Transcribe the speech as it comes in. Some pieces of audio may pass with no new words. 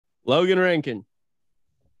Logan Rankin.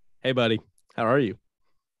 Hey, buddy. How are you?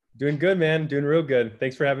 Doing good, man. Doing real good.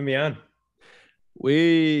 Thanks for having me on.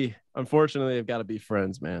 We unfortunately have got to be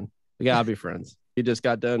friends, man. We got to be friends. You just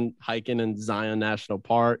got done hiking in Zion National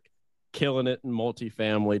Park, killing it in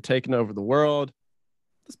multifamily, taking over the world.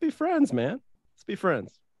 Let's be friends, man. Let's be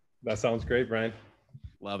friends. That sounds great, Brian.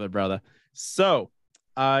 Love it, brother. So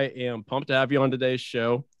I am pumped to have you on today's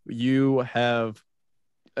show. You have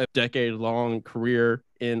a decade-long career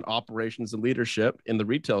in operations and leadership in the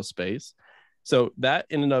retail space. So that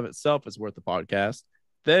in and of itself is worth the podcast.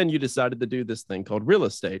 Then you decided to do this thing called real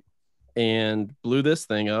estate and blew this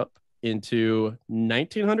thing up into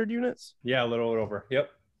 1,900 units. Yeah, a little over.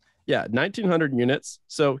 Yep. Yeah, 1,900 units.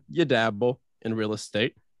 So you dabble in real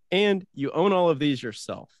estate and you own all of these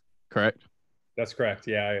yourself, correct? That's correct.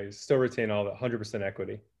 Yeah, I still retain all the 100%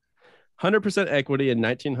 equity. 100% equity in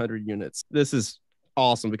 1,900 units. This is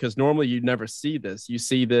awesome because normally you never see this. You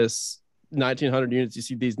see this 1,900 units, you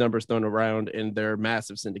see these numbers thrown around and they're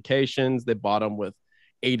massive syndications. They bought them with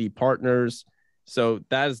 80 partners. So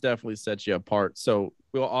that has definitely set you apart. So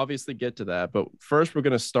we'll obviously get to that. But first, we're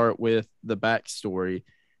going to start with the backstory.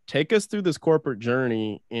 Take us through this corporate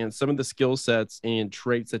journey and some of the skill sets and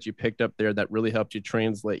traits that you picked up there that really helped you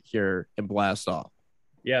translate here and blast off.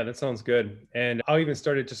 Yeah, that sounds good. And I'll even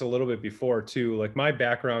start it just a little bit before too. Like my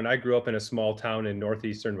background, I grew up in a small town in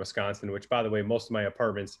northeastern Wisconsin, which by the way, most of my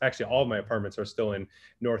apartments, actually all of my apartments are still in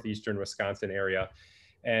northeastern Wisconsin area.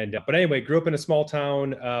 But anyway, grew up in a small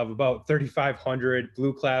town of about 3,500,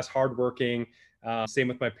 blue class, hardworking. Same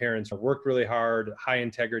with my parents. Worked really hard, high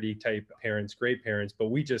integrity type parents, great parents,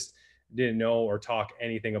 but we just didn't know or talk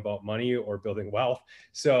anything about money or building wealth.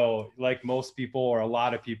 So like most people or a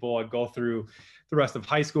lot of people, I go through the rest of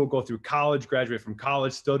high school, go through college, graduate from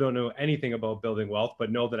college, still don't know anything about building wealth,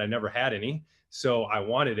 but know that I never had any. So I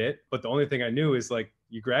wanted it. But the only thing I knew is like,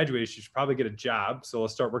 you graduated, you should probably get a job. So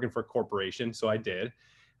let's start working for a corporation. So I did.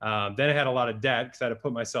 Then I had a lot of debt because I had to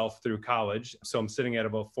put myself through college. So I'm sitting at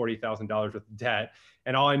about $40,000 worth of debt.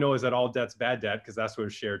 And all I know is that all debt's bad debt because that's what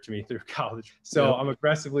was shared to me through college. So yep. I'm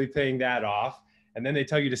aggressively paying that off. And then they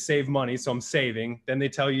tell you to save money. So I'm saving. Then they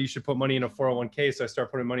tell you should put money in a 401k. So I start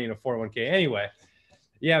putting money in a 401k anyway.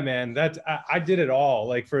 Yeah, man, I did it all.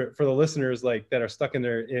 Like for the listeners like that are stuck in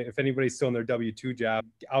their, if anybody's still in their W-2 job,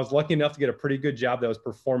 I was lucky enough to get a pretty good job that was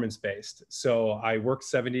performance-based. So I worked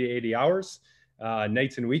 70 to 80 hours.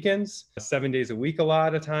 Nights and weekends, 7 days a week, a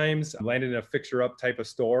lot of times. Landed in a fixer-up type of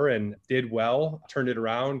store and did well, turned it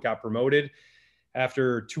around, got promoted.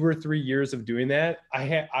 After 2 or 3 years of doing that,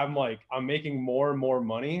 I'm making more and more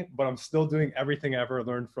money, but I'm still doing everything I ever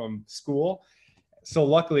learned from school. So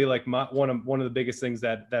luckily, like one of the biggest things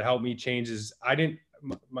that helped me change is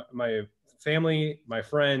my family, my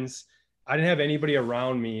friends, I didn't have anybody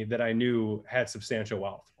around me that I knew had substantial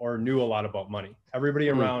wealth or knew a lot about money. Everybody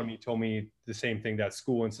around me told me the same thing that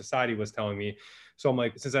school and society was telling me. So I'm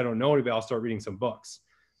like, since I don't know anybody, I'll start reading some books.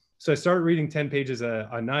 So I started reading 10 pages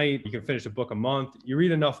a night. You can finish a book a month. You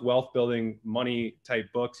read enough wealth building money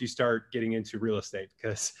type books, you start getting into real estate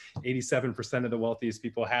because 87% of the wealthiest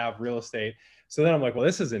people have real estate. So then I'm like, well,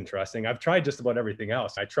 this is interesting. I've tried just about everything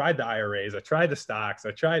else. I tried the IRAs, I tried the stocks,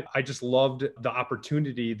 I just loved the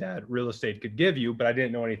opportunity that real estate could give you, but I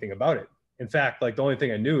didn't know anything about it. In fact, like the only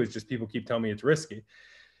thing I knew is just people keep telling me it's risky.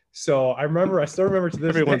 So I still remember to this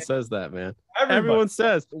Everyone day, says that, man. everybody. Everyone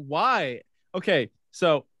says, why? Okay,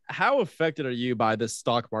 so how affected are you by this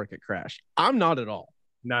stock market crash? I'm not at all.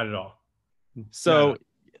 Not at all. So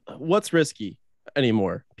what's risky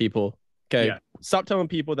anymore, people? Okay. Yeah. Stop telling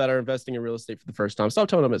people that are investing in real estate for the first time. Stop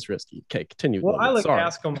telling them it's risky. Okay, continue. Well, I like to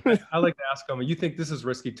ask them, you think this is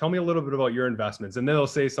risky? Tell me a little bit about your investments. And then they'll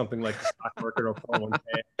say something like the stock market or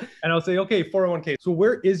 401k. And I'll say, okay, 401k. So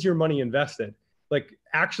where is your money invested? Like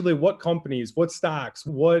actually what companies, what stocks,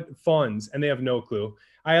 what funds? And they have no clue.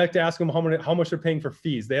 I like to ask them how much they're paying for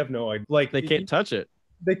fees. They have no idea. Like they can't touch it.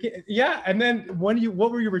 They can't, yeah. And then what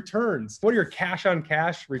were your returns? What are your cash on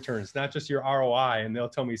cash returns? Not just your ROI. And they'll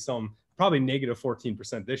tell me probably negative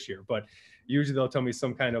 14% this year, but usually they'll tell me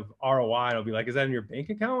some kind of ROI. And I'll be like, is that in your bank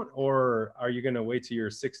account or are you going to wait till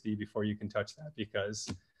you're 60 before you can touch that? Because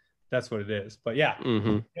that's what it is. But yeah.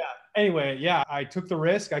 Mm-hmm. Yeah. Anyway, yeah, I took the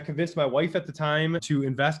risk. I convinced my wife at the time to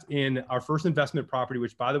invest in our first investment property,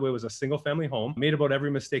 which by the way was a single family home. Made about every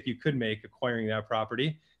mistake you could make acquiring that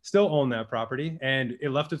property. Still own that property. And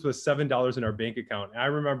it left us with $7 in our bank account. And I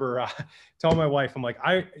remember telling my wife, I'm like,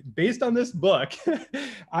 based on this book,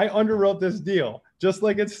 I underwrote this deal just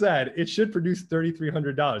like it said, it should produce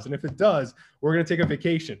 $3,300. And if it does, we're going to take a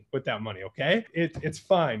vacation with that money. Okay. It's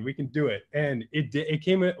fine. We can do it. And it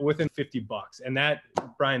came within $50. And that,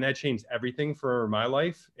 Brian, that changed everything for my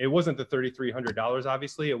life. It wasn't the $3,300,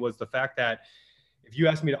 obviously. It was the fact that if you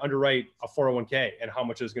asked me to underwrite a 401k and how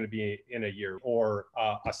much it was going to be in a year, or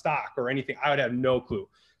a stock or anything, I would have no clue.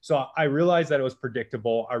 So I realized that it was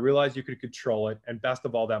predictable. I realized you could control it. And best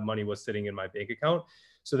of all, that money was sitting in my bank account.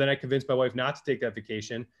 So then I convinced my wife not to take that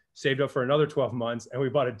vacation, saved up for another 12 months, and we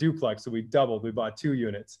bought a duplex. So we doubled. We bought 2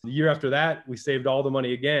 units. The year after that, we saved all the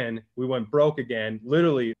money again. We went broke again,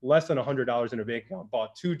 literally less than $100 in a bank account,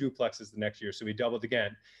 bought 2 duplexes the next year. So we doubled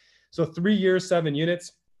again. So 3 years, 7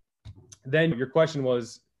 units. Then your question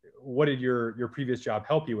was, what did your previous job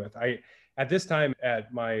help you with? At this time,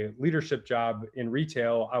 at my leadership job in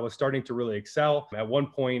retail, I was starting to really excel. At one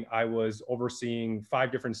point, I was overseeing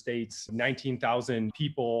 5 different states, 19,000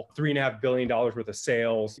 people, $3.5 billion worth of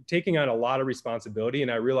sales, taking on a lot of responsibility. And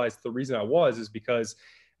I realized the reason I was is because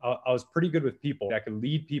I was pretty good with people. I could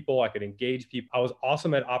lead people. I could engage people. I was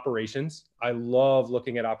awesome at operations. I love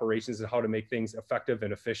looking at operations and how to make things effective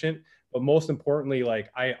and efficient. But most importantly, like,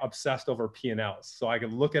 I obsessed over P&Ls. So I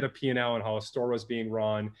could look at a P&L and how a store was being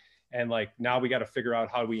run. And like, now we got to figure out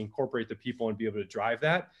how do we incorporate the people and be able to drive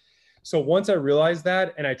that. So once I realized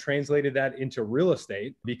that, and I translated that into real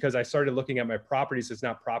estate, because I started looking at my properties as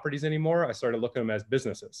not properties anymore, I started looking at them as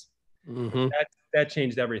businesses. Mm-hmm. That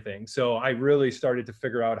changed everything. So I really started to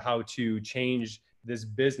figure out how to change this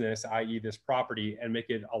business, i.e. this property, and make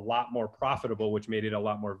it a lot more profitable, which made it a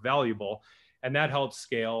lot more valuable. And that helped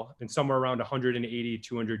scale. And somewhere around 180,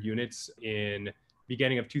 200 units in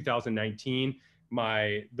beginning of 2019.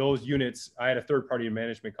 Those units, I had a third-party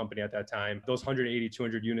management company at that time. Those 180,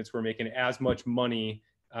 200 units were making as much money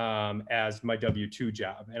as my W-2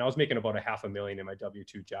 job. And I was making about $500,000 in my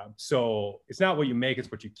W-2 job. So it's not what you make,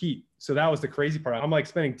 it's what you keep. So that was the crazy part. I'm like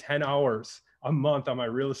spending 10 hours a month on my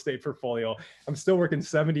real estate portfolio. I'm still working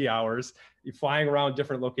 70 hours, flying around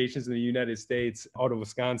different locations in the United States, out of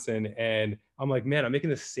Wisconsin. And I'm like, man, I'm making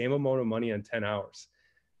the same amount of money on 10 hours.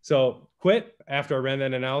 So quit after I ran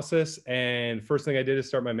that analysis. And first thing I did is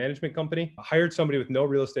start my management company. I hired somebody with no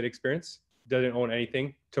real estate experience, doesn't own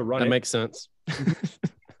anything, to run it. That makes sense.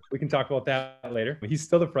 We can talk about that later. He's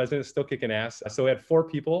still the president, still kicking ass. So we had 4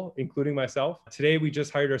 people, including myself. Today, we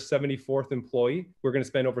just hired our 74th employee. We're going to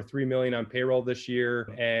spend over $3 million on payroll this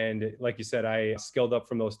year. And like you said, I scaled up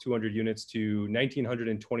from those 200 units to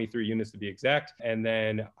 1,923 units to be exact. And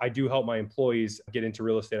then I do help my employees get into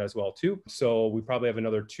real estate as well too. So we probably have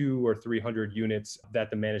another 200 or 300 units that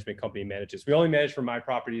the management company manages. We only manage for my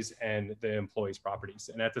properties and the employees' properties,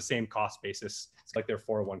 and at the same cost basis. It's like their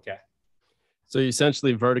 401k. So you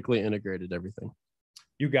essentially vertically integrated everything.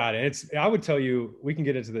 You got it. I would tell you, we can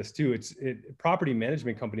get into this too. Property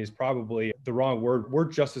management company is probably the wrong word. We're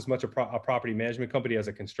just as much a property management company as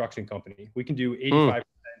a construction company. We can do 85%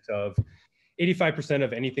 of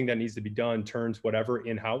anything that needs to be done, turns whatever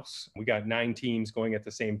in-house. We got 9 teams going at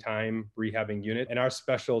the same time, rehabbing unit, and our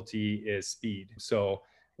specialty is speed. So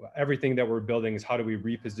everything that we're building is how do we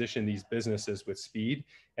reposition these businesses with speed,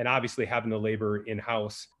 and obviously having the labor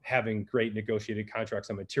in-house, having great negotiated contracts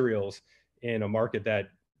on materials in a market that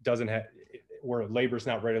doesn't have, where labor is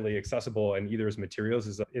not readily accessible, and either as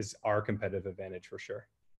materials is our competitive advantage for sure.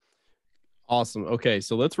 Awesome. Okay.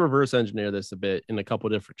 So let's reverse engineer this a bit in a couple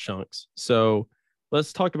of different chunks. So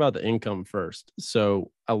let's talk about the income first. So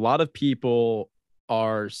a lot of people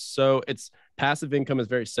it's passive income is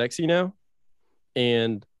very sexy now.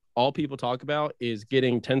 And all people talk about is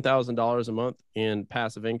getting $10,000 a month in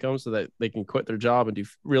passive income so that they can quit their job and do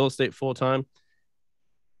real estate full time.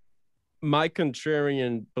 My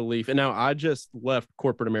contrarian belief, and now I just left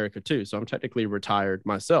corporate America too, so I'm technically retired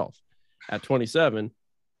myself at 27.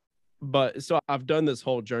 But so I've done this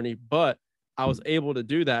whole journey, but I was able to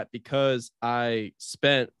do that because I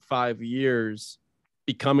spent 5 years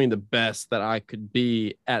becoming the best that I could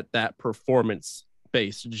be at that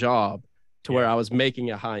performance-based job, to where I was making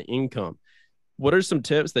a high income. What are some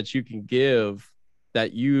tips that you can give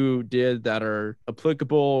that you did that are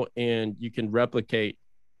applicable and you can replicate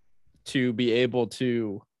to be able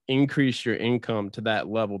to increase your income to that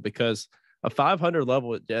level? Because a 500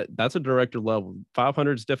 level, that's a director level.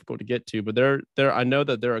 500 is difficult to get to, but I know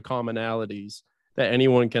that there are commonalities that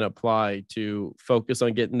anyone can apply to focus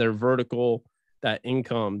on getting their vertical, that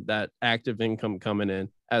income, that active income coming in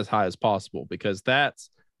as high as possible, because that's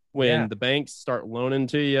when the banks start loaning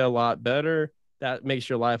to you a lot better. That makes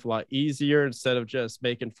your life a lot easier instead of just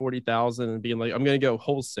making 40,000 and being like, I'm going to go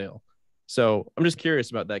wholesale. So I'm just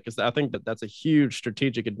curious about that, because I think that that's a huge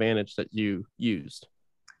strategic advantage that you used.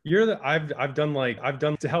 I've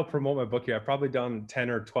done to help promote my book here. I've probably done 10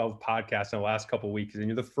 or 12 podcasts in the last couple of weeks, and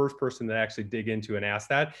you're the first person that actually dig into and ask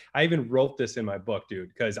that. I even wrote this in my book, dude,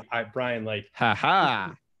 because Brian, like,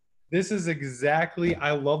 Ha. this is exactly,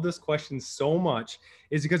 I love this question so much,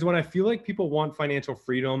 is because when I feel like people want financial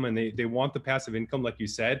freedom and they want the passive income, like you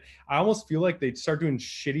said, I almost feel like they start doing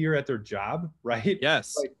shittier at their job, right?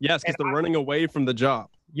 Yes. Like, Yes, because they're running away from the job.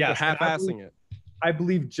 yes, They're half-assing it. I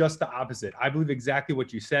believe just the opposite. I believe exactly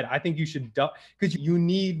what you said. I think you should, because you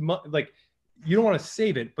need, like, you don't want to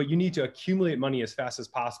save it, but you need to accumulate money as fast as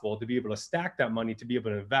possible to be able to stack that money to be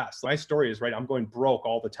able to invest. My story is, right, I'm going broke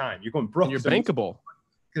all the time. You're going broke. And you're bankable.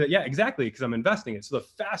 Yeah, exactly. Because I'm investing it. So the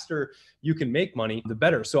faster you can make money, the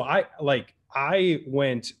better. So I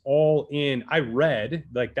went all in. I read,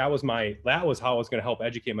 like, that was how I was going to help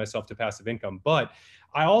educate myself to passive income. But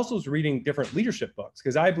I also was reading different leadership books,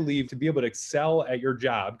 because I believe to be able to excel at your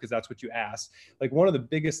job, because that's what you asked, like, one of the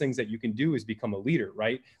biggest things that you can do is become a leader,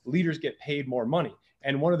 right? Leaders get paid more money.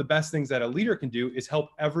 And one of the best things that a leader can do is help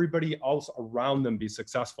everybody else around them be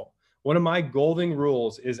successful. One of my golden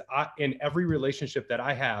rules is, in every relationship that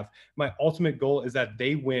I have, my ultimate goal is that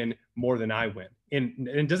they win more than I win. And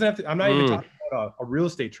it doesn't have to, I'm not even talking about a real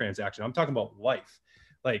estate transaction. I'm talking about life.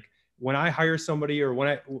 Like, when I hire somebody, or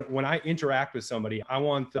when I interact with somebody, I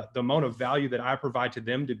want the amount of value that I provide to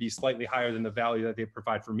them to be slightly higher than the value that they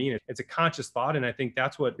provide for me. And it's a conscious thought. And I think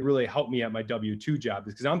that's what really helped me at my W-2 job,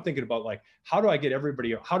 because I'm thinking about, like, how do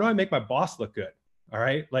I make my boss look good? All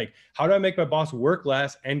right. Like, how do I make my boss work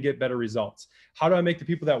less and get better results? How do I promote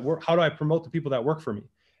the people that work for me?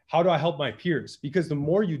 How do I help my peers? Because the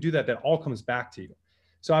more you do that, that all comes back to you.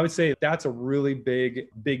 So I would say that's a really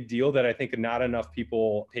big deal that I think not enough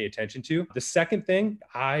people pay attention to. The second thing,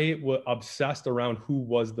 I was obsessed around who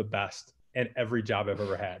was the best at every job I've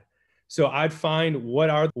ever had. So I'd find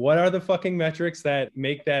what are the fucking metrics that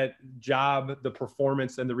make that job, the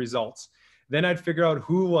performance and the results. Then I'd figure out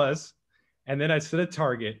who was, and then I'd set a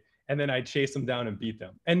target, and then I'd chase them down and beat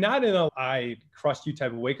them. And not in a I crushed you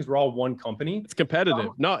type of way, because we're all one company. It's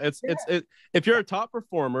competitive. No, it's if you're a top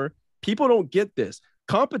performer, people don't get this.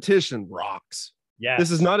 Competition rocks. Yeah.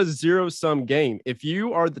 This is not a zero-sum game. If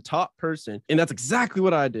you are the top person, and that's exactly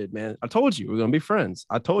what I did, man. I told you we're gonna be friends.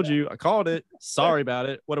 I told you, I called it. Sorry about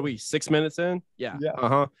it. What are we, 6 minutes in? Yeah.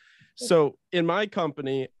 So in my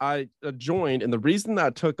company, I joined, and the reason that I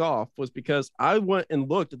took off was because I went and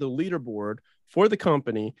looked at the leaderboard for the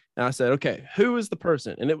company, and I said, okay, who is the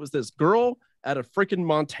person? And it was this girl out of freaking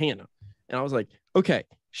Montana. And I was like, okay,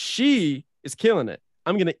 she is killing it.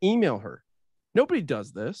 I'm going to email her. Nobody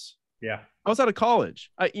does this. Yeah. I was out of college.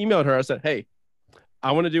 I emailed her. I said, hey,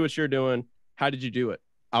 I want to do what you're doing. How did you do it?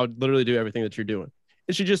 I would literally do everything that you're doing.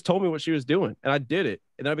 And she just told me what she was doing, and I did it.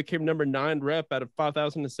 And I became number 9 rep out of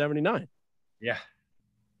 5,079. Yeah.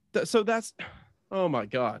 So that's, oh my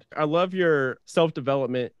God. I love your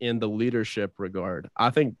self-development in the leadership regard. I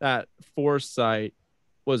think that foresight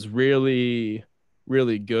was really,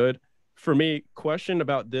 really good. For me, question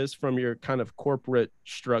about this from your kind of corporate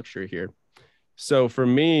structure here. So for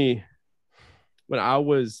me, when I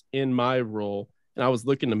was in my role and I was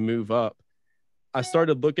looking to move up, I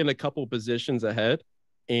started looking a couple positions ahead,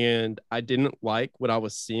 and I didn't like what I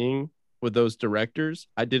was seeing with those directors.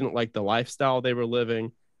 I didn't like the lifestyle they were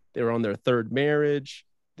living. They were on their 3rd marriage.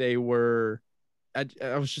 I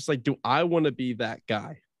was just like, do I want to be that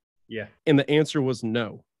guy? Yeah. And the answer was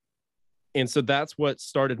no. And so that's what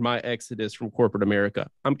started my exodus from corporate America.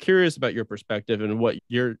 I'm curious about your perspective and what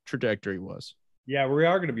your trajectory was. Yeah, we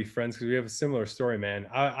are going to be friends because we have a similar story, man.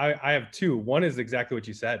 I have 2. One is exactly what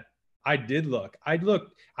you said. I didn't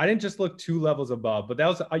just look 2 levels above, but that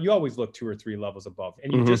was, you always look 2 or 3 levels above.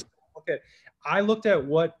 And you just I looked at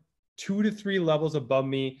what 2 to 3 levels above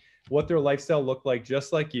me, what their lifestyle looked like,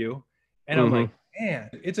 just like you. And I'm like, man,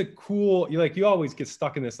 it's a cool, you always get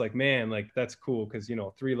stuck in this, like, man, like, that's cool. Cause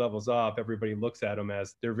 3 levels up, everybody looks at them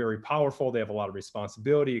as they're very powerful. They have a lot of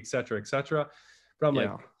responsibility, et cetera, et cetera. But I'm like,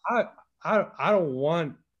 I don't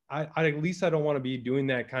want, at least I don't want to be doing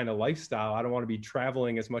that kind of lifestyle. I don't want to be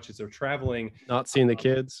traveling as much as they're traveling. Not seeing the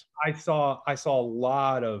kids. I saw a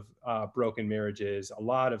lot of broken marriages, a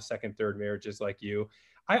lot of 2nd, 3rd marriages like you.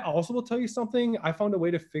 I also will tell you something. I found a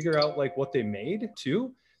way to figure out, like, what they made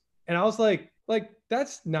too. And I was like,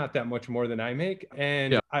 that's not that much more than I make.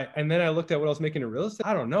 And and then I looked at what I was making in real estate.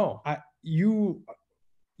 I don't know.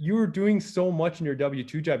 You're doing so much in your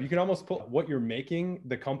W-2 job. You can almost put what you're making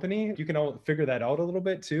the company. You can all figure that out a little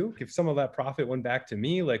bit too. If some of that profit went back to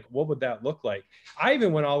me, like, what would that look like? I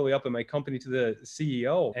even went all the way up in my company to the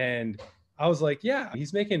CEO, and I was like, yeah,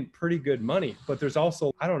 he's making pretty good money, but there's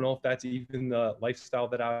also, I don't know if that's even the lifestyle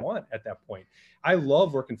that I want at that point. I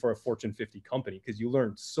love working for a Fortune 50 company because you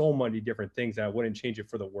learn so many different things that I wouldn't change it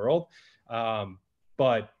for the world.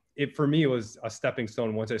 But it, for me, it was a stepping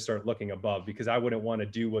stone once I started looking above, because I wouldn't want to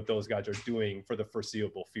do what those guys are doing for the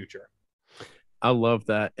foreseeable future. I love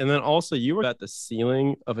that. And then also you were at the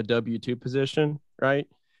ceiling of a W-2 position, right?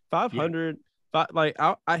 Yeah. 500, like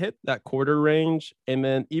I hit that quarter range, and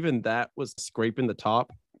then even that was scraping the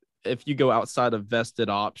top if you go outside of vested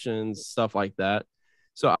options, stuff like that.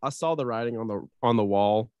 So I saw the writing on the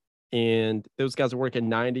wall, and those guys are working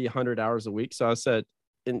 90, 100 hours a week. So I said,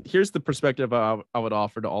 and here's the perspective I would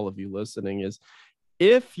offer to all of you listening is,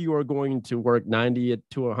 if you are going to work 90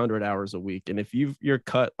 to 100 hours a week, and if you're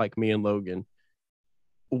cut like me and Logan,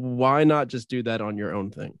 why not just do that on your own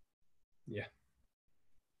thing? Yeah.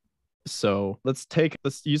 So let's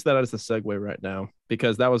use that as a segue right now,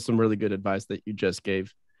 because that was some really good advice that you just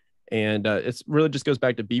gave. And it's really just goes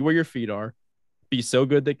back to be where your feet are, be so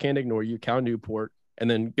good they can't ignore you, Cal Newport, and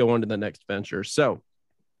then go on to the next venture. So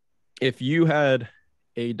if you had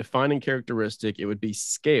a defining characteristic, it would be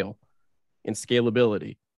scale and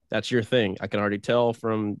scalability. That's your thing. I can already tell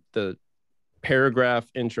from the paragraph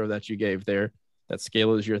intro that you gave there that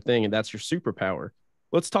scale is your thing, and that's your superpower.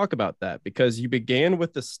 Let's talk about that, because you began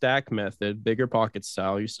with the stack method, bigger pocket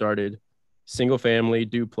style. You started single family,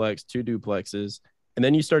 duplex, 2 duplexes, and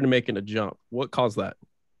then you started making a jump. What caused that?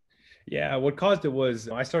 Yeah, what caused it was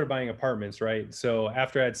I started buying apartments, right? So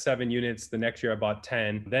after I had 7 units, the next year I bought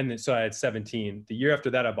 10. Then so I had 17. The year after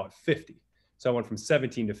that, I bought 50. So I went from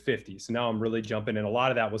 17 to 50. So now I'm really jumping. And a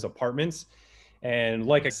lot of that was apartments. And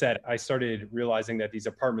like I said, I started realizing that these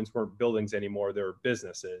apartments weren't buildings anymore, they were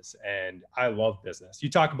businesses. And I love business. You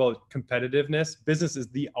talk about competitiveness, business is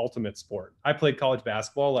the ultimate sport. I played college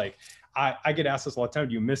basketball. Like I get asked this all the time,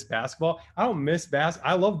 do you miss basketball? I don't miss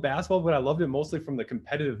basketball. I love basketball, but I loved it mostly from the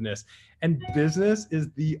competitiveness. And business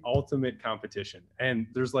is the ultimate competition. And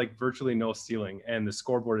there's like virtually no ceiling. And the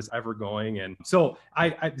scoreboard is ever going. And so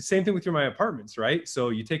I same thing with my apartments, right? So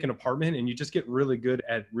you take an apartment and you just get really good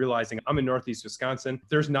at realizing I'm in Northeast Wisconsin.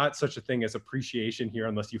 There's not such a thing as appreciation here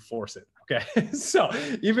unless you force it. Okay. So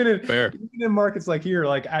even in markets like here,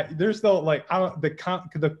 like there's no, like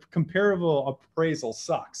the comparable appraisal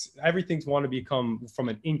sucks. Everything's want to become from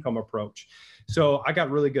an income approach. So I got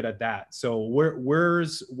really good at that. So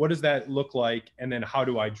what does that look like? And then how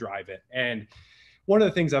do I drive it? And one of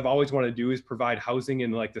the things I've always wanted to do is provide housing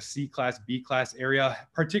in like the C class, B class area,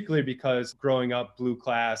 particularly because growing up blue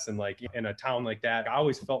class and like in a town like that, I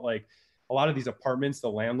always felt like a lot of these apartments, the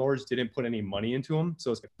landlords didn't put any money into them.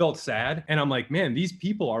 So it felt sad. And I'm like, man, these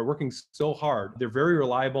people are working so hard. They're very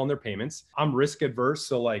reliable in their payments. I'm risk adverse.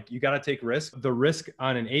 So like, you got to take risk. The risk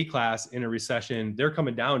on an A class in a recession, they're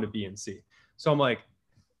coming down to B and C. So I'm like,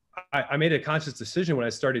 I made a conscious decision when I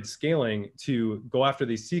started scaling to go after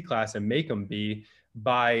these C class and make them B,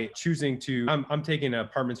 by choosing to, I'm taking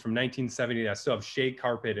apartments from 1970 that still have shade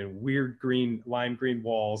carpet and weird lime green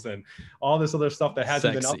walls and all this other stuff that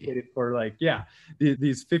hasn't been updated for like,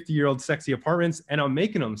 these 50-year-old sexy apartments, and I'm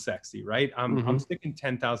making them sexy, right? I'm sticking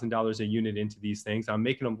 $10,000 a unit into these things. I'm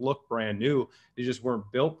making them look brand new. They just weren't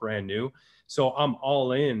built brand new. So I'm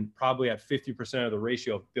all in probably at 50% of the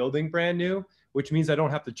ratio of building brand new, which means I don't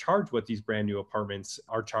have to charge what these brand new apartments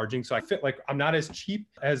are charging. So I fit like, I'm not as cheap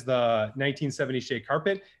as the 1970 shade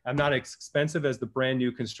carpet. I'm not as expensive as the brand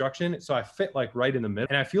new construction. So I fit like right in the middle.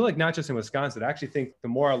 And I feel like not just in Wisconsin, I actually think the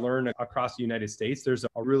more I learn across the United States, there's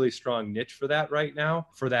a really strong niche for that right now,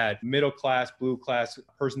 for that middle class, blue class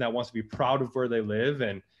person that wants to be proud of where they live.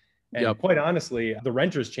 And quite honestly, the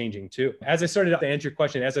renter is changing too. As I started to answer your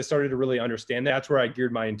question, as I started to really understand that, that's where I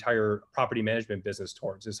geared my entire property management business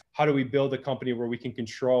towards, is how do we build a company where we can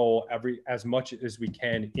control as much as we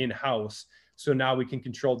can in-house. So now we can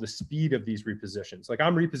control the speed of these repositions. Like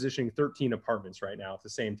I'm repositioning 13 apartments right now at the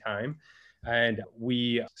same time. And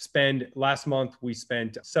last month, we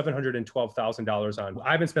spent $712,000 on,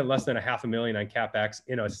 I haven't spent less than $500,000 on CapEx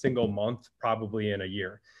in a single month, probably in a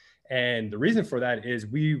year. And the reason for that is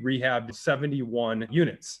we rehabbed 71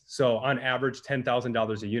 units. So on average,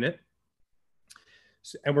 $10,000 a unit.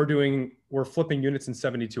 And we're flipping units in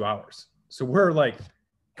 72 hours. So we're like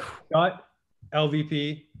gut,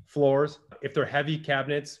 LVP, floors. If they're heavy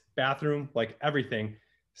cabinets, bathroom, like everything,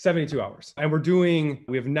 72 hours. And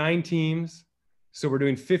we have 9 teams. So we're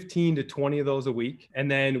doing 15 to 20 of those a week.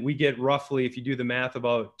 And then we get roughly, if you do the math,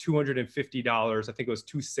 about $250, I think it was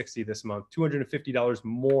 $260 this month, $250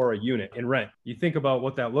 more a unit in rent. You think about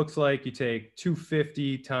what that looks like. You take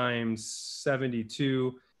 250 times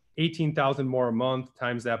 72, 18,000 more a month,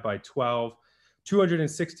 times that by 12.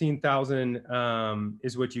 216,000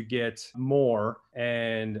 is what you get more,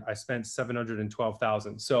 and I spent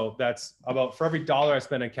 712,000. So that's about, for every dollar I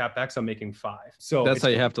spend on CapEx, I'm making 5. So That's how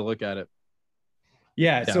you have to look at it.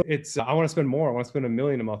 Yeah. So it's, I want to spend more. I want to spend $1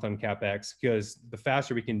 million a month on CapEx, because the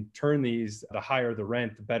faster we can turn these, the higher the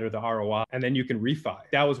rent, the better the ROI. And then you can refi.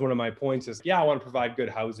 That was one of my points is, yeah, I want to provide good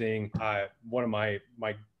housing. One of my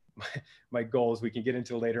goals, we can get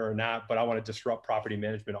into later or not, but I want to disrupt property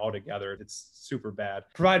management altogether. It's super bad.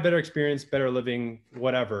 Provide better experience, better living,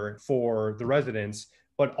 whatever, for the residents.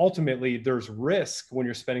 But ultimately, there's risk when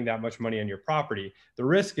you're spending that much money on your property. The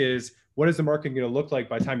risk is, what is the market going to look like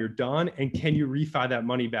by the time you're done? And can you refi that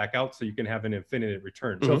money back out so you can have an infinite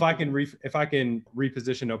return? Mm-hmm. So if I can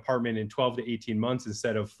reposition an apartment in 12 to 18 months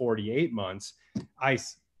instead of 48 months, I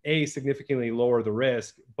A, significantly lower the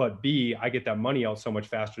risk, but B, I get that money out so much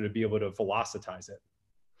faster to be able to velocitize it.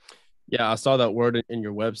 Yeah, I saw that word in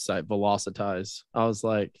your website, velocitize. I was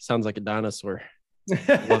like, sounds like a dinosaur.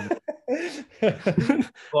 Love it.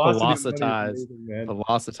 Velocitize.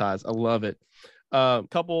 Velocitize. I love it.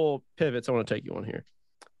 Couple pivots I want to take you on here.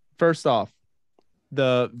 First off,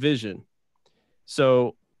 the vision.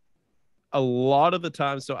 So a lot of the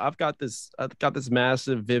time, so I've got this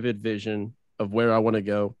massive, vivid vision of where I want to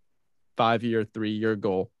go, 5-year, 3-year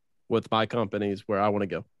goal with my companies, where I want to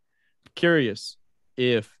go. Curious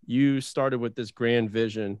if you started with this grand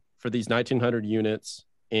vision for these 1,900 units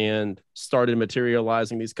and started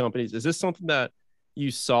materializing these companies. Is this something that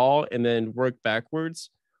you saw and then worked backwards?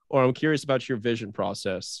 Or I'm curious about your vision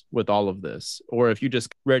process with all of this. Or if you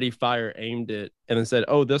just ready, fire, aimed it, and then said,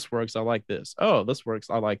 oh, this works, I like this. Oh, this works,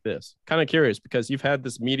 I like this. Kind of curious, because you've had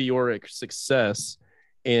this meteoric success.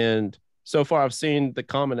 And so far, I've seen the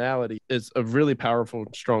commonality is a really powerful,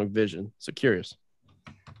 strong vision. So curious.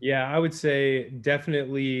 Yeah, I would say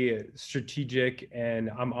definitely strategic. And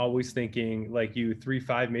I'm always thinking like you 3,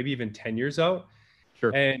 5, maybe even 10 years out.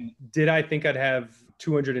 Sure. And did I think I'd have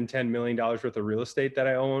 $210 million worth of real estate that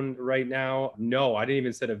I own right now? No, I didn't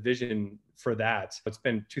even set a vision for that. It's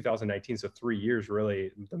been 2019, so 3 years, really,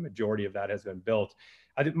 the majority of that has been built.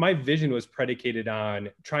 My vision was predicated on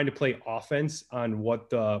trying to play offense on what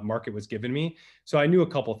the market was giving me. So I knew a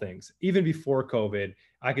couple things. Even before COVID,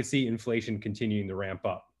 I could see inflation continuing to ramp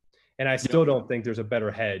up. And I still don't think there's a better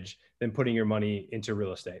hedge than putting your money into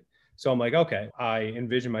real estate. So I'm like, okay, I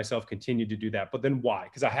envision myself continue to do that. But then why?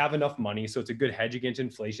 Because I have enough money. So it's a good hedge against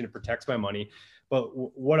inflation. It protects my money. But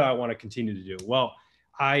what do I want to continue to do? Well,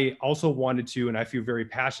 I also wanted to, and I feel very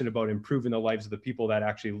passionate about improving the lives of the people that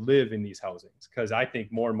actually live in these housings, because I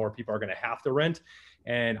think more and more people are going to have to rent.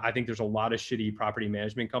 And I think there's a lot of shitty property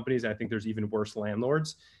management companies. And I think there's even worse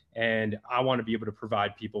landlords. And I want to be able to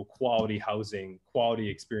provide people quality housing, quality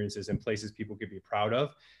experiences, and places people could be proud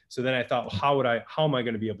of. So then I thought, well, how am I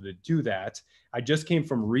going to be able to do that? I just came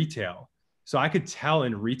from retail. So I could tell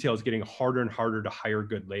in retail is getting harder and harder to hire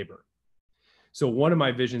good labor. So one of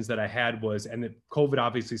my visions that I had was, and that COVID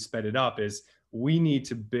obviously sped it up, is we need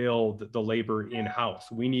to build the labor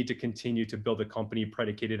in-house. We need to continue to build a company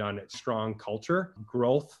predicated on a strong culture,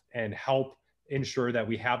 growth, and help ensure that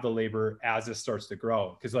we have the labor as it starts to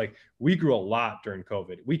grow. Because like we grew a lot during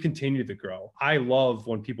COVID. We continue to grow. I love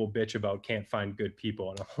when people bitch about can't find good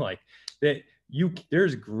people. And I'm like,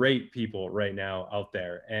 there's great people right now out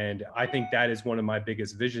there. And I think that is one of my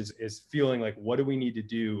biggest visions, is feeling like, what do we need to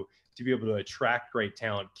do to be able to attract great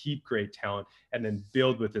talent, keep great talent, and then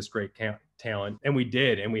build with this great talent? And we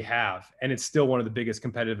did, and we have. And it's still one of the biggest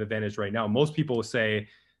competitive advantage right now. Most people will say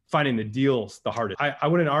finding the deals the hardest. I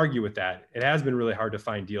wouldn't argue with that. It has been really hard to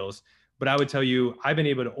find deals, but I would tell you, I've been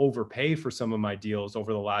able to overpay for some of my deals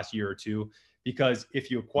over the last year or two, because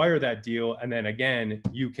if you acquire that deal and then again,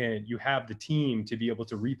 you have the team to be able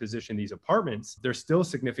to reposition these apartments, they're still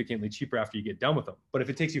significantly cheaper after you get done with them. But if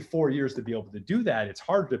it takes you 4 years to be able to do that, it's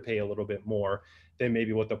hard to pay a little bit more than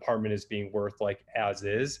maybe what the apartment is being worth like as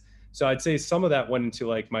is. So I'd say some of that went into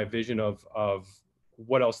like my vision of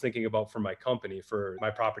what I was thinking about for my company, for my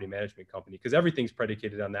property management company, because everything's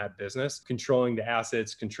predicated on that business, controlling the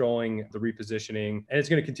assets, controlling the repositioning, and it's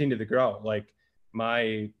going to continue to grow. Like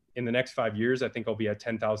in the next 5 years, I think I'll be at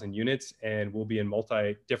 10,000 units, and we'll be in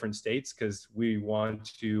different states, because we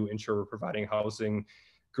want to ensure we're providing housing,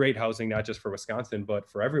 great housing, not just for Wisconsin, but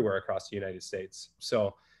for everywhere across the United States.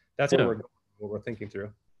 So that's what we're thinking through.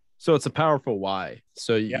 So it's a powerful why.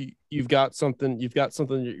 So you've got something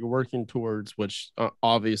that you're working towards, which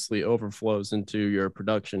obviously overflows into your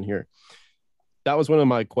production here. That was one of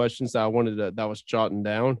my questions that that was jotting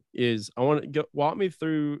down, is I want to walk me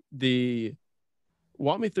through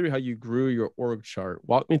how you grew your org chart.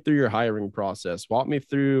 Walk me through your hiring process. Walk me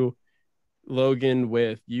through, Logan,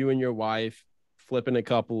 with you and your wife flipping a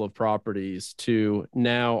couple of properties to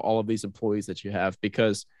now all of these employees that you have,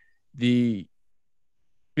 because the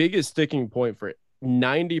biggest sticking point for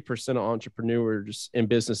 90% of entrepreneurs and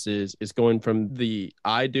businesses is going from the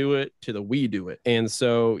I do it to the we do it. And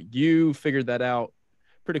so you figured that out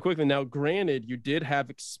pretty quickly. Now, granted, you did have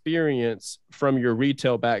experience from your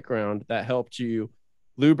retail background that helped you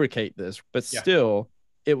lubricate this, but still,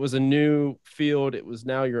 it was a new field. It was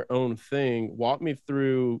now your own thing. Walk me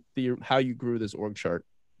through how you grew this org chart.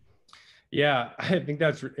 Yeah, I think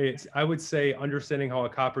I would say understanding how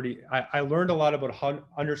I learned a lot about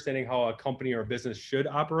understanding how a company or a business should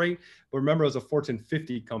operate. But remember, it was a Fortune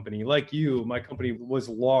 50 company. Like you, my company was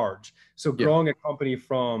large. So growing a company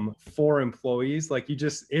from 4 employees,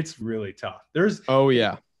 it's really tough. It's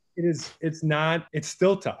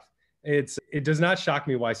still tough. It does not shock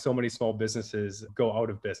me why so many small businesses go out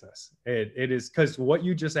of business. It is because what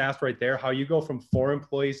you just asked right there, how you go from 4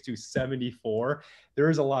 employees to 74, there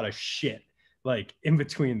is a lot of shit like in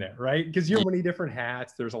between there, right? Because you're many different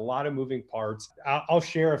hats. There's a lot of moving parts. I'll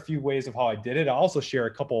share a few ways of how I did it. I'll also share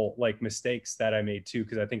a couple like mistakes that I made too,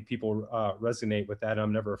 because I think people resonate with that.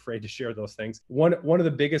 I'm never afraid to share those things. One of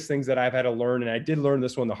the biggest things that I've had to learn, and I did learn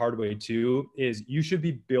this one the hard way too, is you should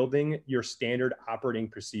be building your standard operating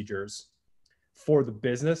procedures for the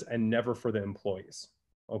business and never for the employees.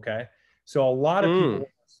 Okay. So a lot of people are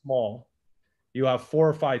small. You have 4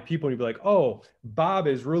 or 5 people and you'd be like, oh, Bob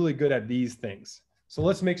is really good at these things. So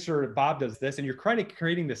let's make sure that Bob does this. And you're kind of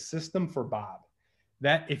creating the system for Bob.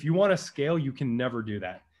 That if you want to scale, you can never do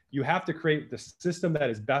that. You have to create the system that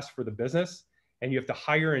is best for the business. And you have to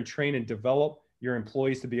hire and train and develop your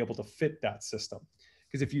employees to be able to fit that system.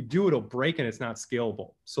 Because if you do, it'll break and it's not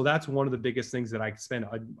scalable. So that's one of the biggest things that I spend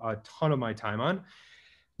a ton of my time on.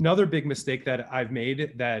 Another big mistake that I've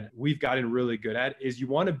made that we've gotten really good at is you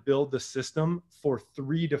want to build the system for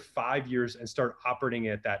 3 to 5 years and start operating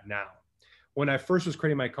at that now. When I first was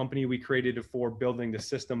creating my company, we created it for building the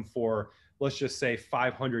system for, let's just say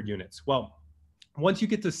 500 units. Well, once you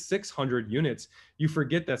get to 600 units, you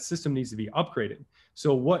forget that system needs to be upgraded.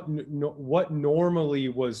 So what normally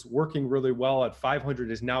was working really well at 500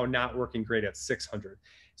 is now not working great at 600.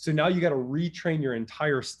 So now you got to retrain your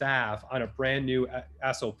entire staff on a brand new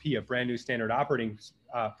SOP, a brand new standard operating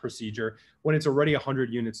procedure when it's already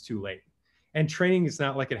 100 units too late. And training is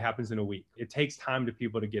not like it happens in a week. It takes time to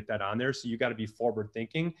people to get that on there. So you got to be forward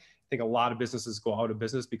thinking. I think a lot of businesses go out of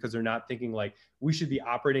business because they're not thinking like we should be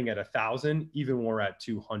operating at 1,000, even when we're at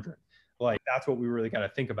 200. Like that's what we really got to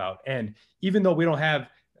think about. And even though we don't have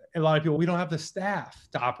a lot of people, we don't have the staff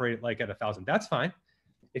to operate like at 1,000. That's fine.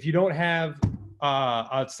 If you don't have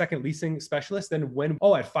a second leasing specialist, then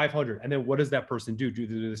at 500, and then what does that person do? Do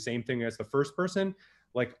they do the same thing as the first person?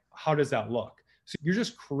 Like, how does that look? So you're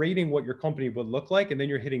just creating what your company would look like, and then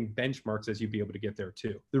you're hitting benchmarks as you'd be able to get there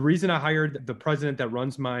too. The reason I hired the president that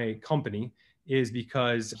runs my company is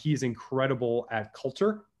because he's incredible at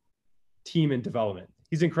culture, team, and development.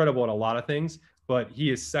 He's incredible at a lot of things, but he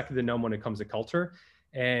is second to none when it comes to culture.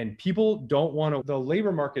 And people don't want to, the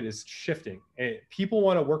labor market is shifting. People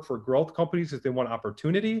want to work for growth companies because they want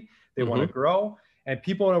opportunity, they want to grow, and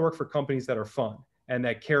people want to work for companies that are fun and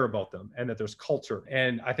that care about them and that there's culture.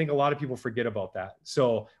 And I think a lot of people forget about that.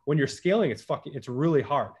 So when you're scaling, it's really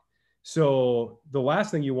hard. So the last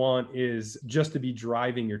thing you want is just to be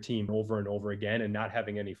driving your team over and over again and not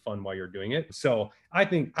having any fun while you're doing it. So I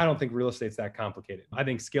don't think real estate's that complicated. I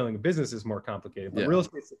think scaling a business is more complicated, but real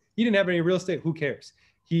estate, he didn't have any real estate. Who cares?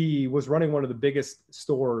 He was running one of the biggest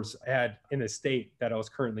stores in the state that I was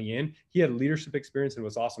currently in. He had leadership experience and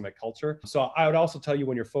was awesome at culture. So I would also tell you,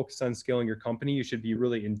 when you're focused on scaling your company, you should be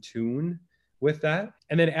really in tune with that.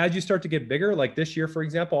 And then as you start to get bigger, like this year, for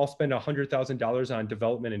example, I'll spend $100,000 on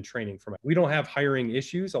development and training for we don't have hiring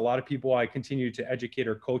issues. A lot of people, I continue to educate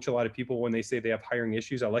or coach a lot of people when they say they have hiring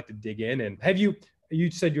issues. I like to dig in. And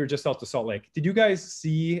you said you were just out to Salt Lake. Did you guys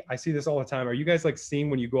see, I see this all the time. Are you guys like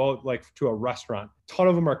seeing when you go out like to a restaurant, a ton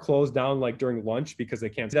of them are closed down like during lunch because they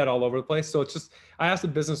can't do that all over the place. So it's just, I asked a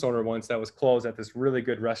business owner once that was closed at this really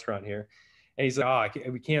good restaurant here. And he's like,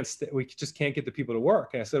 we just can't get the people to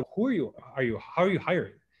work. And I said, how are you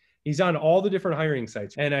hiring? He's on all the different hiring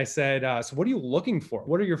sites. And I said, so what are you looking for?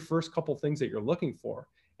 What are your first couple things that you're looking for?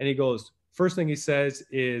 And he goes, first thing he says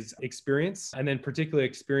is experience, and then particularly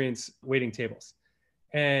experience waiting tables.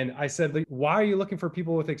 And I said, like, why are you looking for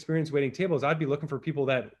people with experience waiting tables? I'd be looking for people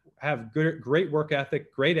that have great work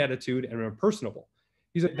ethic, great attitude, and are personable.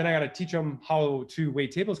 He's like, then I got to teach them how to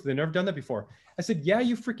wait tables because they've never done that before. I said, yeah,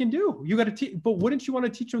 you freaking do. You got to teach, but wouldn't you want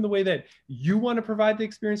to teach them the way that you want to provide the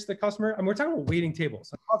experience to the customer? I mean, we're talking about waiting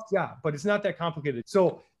tables. Yeah, but it's not that complicated.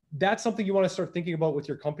 So that's something you want to start thinking about with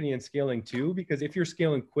your company and scaling too, because if you're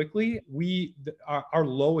scaling quickly, our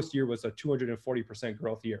lowest year was a 240%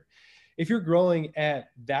 growth year. If you're growing at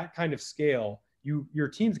that kind of scale, your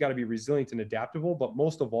team's got to be resilient and adaptable. But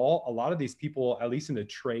most of all, a lot of these people, at least in the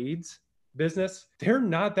trades business, they're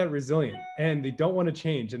not that resilient and they don't want to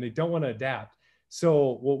change and they don't want to adapt.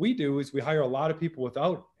 So what we do is we hire a lot of people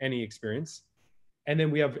without any experience. And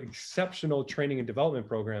then we have exceptional training and development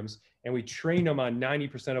programs, and we train them on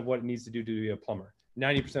 90% of what it needs to do to be a plumber,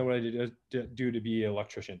 90% of what it do to be an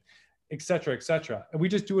electrician, et cetera, et cetera. And we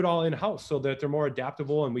just do it all in-house so that they're more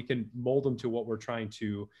adaptable and we can mold them to what we're trying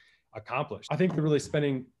to accomplish. I think they're really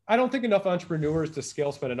I don't think enough entrepreneurs to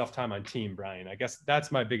scale spend enough time on team, Brian. I guess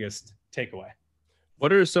that's my biggest takeaway.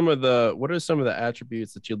 What are some of the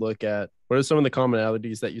attributes that you look at? What are some of the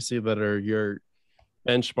commonalities that you see that are your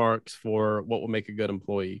benchmarks for what will make a good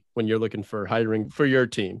employee when you're looking for hiring for your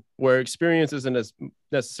team, where experience isn't as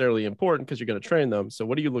necessarily important because you're going to train them? So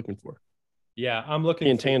what are you looking for? Yeah, I'm looking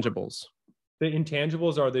intangibles. The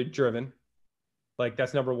intangibles are they driven? Like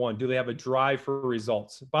that's number one. Do they have a drive for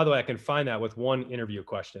results? By the way, I can find that with one interview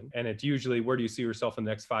question. And it's usually, where do you see yourself in the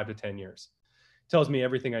next 5 to 10 years? Tells me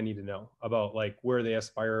everything I need to know about like where they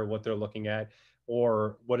aspire, what they're looking at,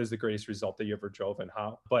 or what is the greatest result that you ever drove and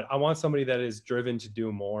how. But I want somebody that is driven to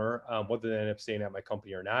do more, whether they end up staying at my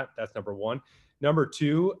company or not. That's number one. Number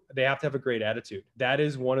two, they have to have a great attitude. That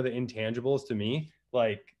is one of the intangibles to me.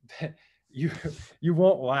 Like you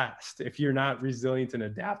won't last if you're not resilient and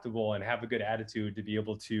adaptable and have a good attitude to be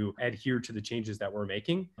able to adhere to the changes that we're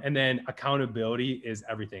making. And then accountability is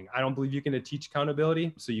everything. I don't believe you can teach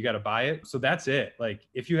accountability, so you got to buy it. So that's it. Like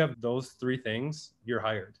if you have those 3 things, you're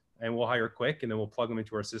hired. And we'll hire quick, and then we'll plug them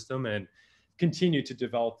into our system and continue to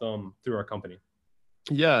develop them through our company.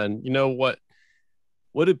 Yeah. And you know what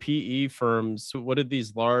do PE firms, what did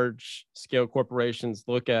these large scale corporations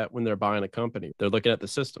look at when they're buying a company? They're looking at the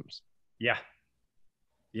systems. Yeah.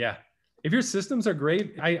 Yeah. If your systems are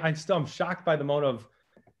great, I'm shocked by the amount of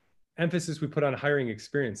emphasis we put on hiring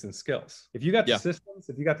experience and skills. If you got the systems,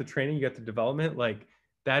 if you got the training, you got the development, like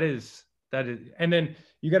that is, and then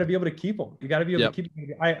you got to be able to keep them. You got to be able to keep them.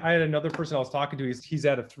 I had another person I was talking to. He's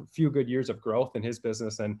had a few good years of growth in his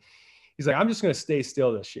business. And he's like, I'm just going to stay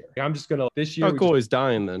still this year. I'm just going to, this year. How cool is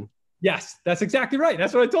dying then? Yes, that's exactly right.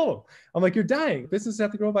 That's what I told him. I'm like, you're dying. Businesses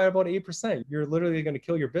have to grow by about 8%. You're literally going to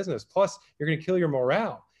kill your business. Plus you're going to kill your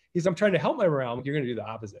morale. I'm trying to help my morale. You're going to do the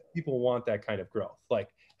opposite. People want that kind of growth, like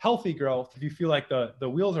healthy growth. If you feel like the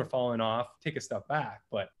wheels are falling off, take a step back.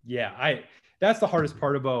 But yeah, that's the hardest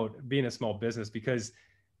part about being a small business, because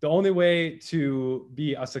the only way to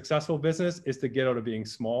be a successful business is to get out of being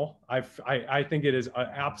small. I think it is an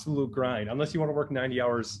absolute grind. Unless you want to work 90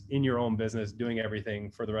 hours in your own business, doing everything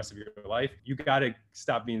for the rest of your life, you got to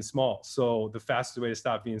stop being small. So the fastest way to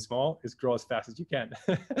stop being small is grow as fast as you can.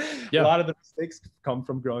 A lot of the mistakes come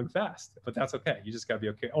from growing fast, but that's okay. You just got to be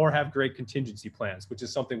okay, or have great contingency plans, which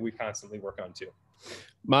is something we constantly work on too.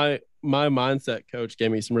 My mindset coach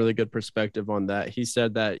gave me some really good perspective on that. He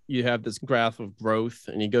said that you have this graph of growth,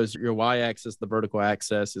 and he goes, your y-axis, the vertical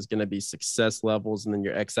axis, is going to be success levels, and then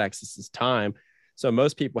your x-axis is time. So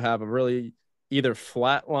most people have a really either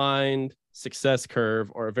flatlined success curve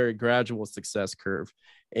or a very gradual success curve.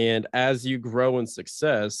 And as you grow in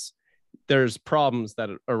success, there's problems that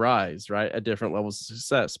arise, right, at different levels of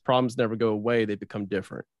success. Problems never go away. They become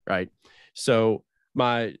different, right? So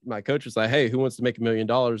my coach was like, hey, who wants to make $1 million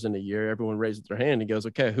in a year? Everyone raises their hand. He goes,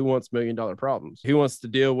 okay, who wants $1 million problems? Who wants to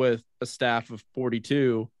deal with a staff of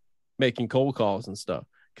 42 making cold calls and stuff?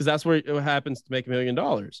 Because that's where it happens to make $1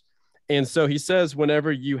 million. And so he says,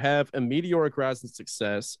 whenever you have a meteoric rise in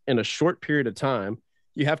success in a short period of time,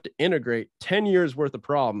 you have to integrate 10 years worth of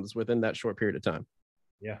problems within that short period of time.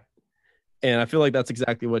 Yeah. And I feel like that's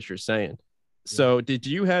exactly what you're saying. So did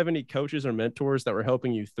you have any coaches or mentors that were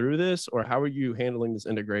helping you through this, or how are you handling this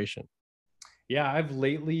integration? Yeah, I've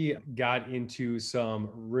lately got into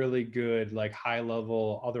some really good, like high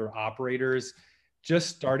level other operators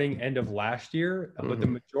just starting end of last year. But the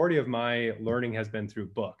majority of my learning has been through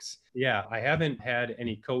books. Yeah, I haven't had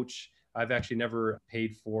any coach. I've actually never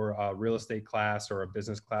paid for a real estate class or a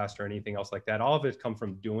business class or anything else like that. All of it come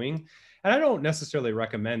from doing. And I don't necessarily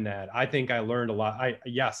recommend that. I think I learned a lot.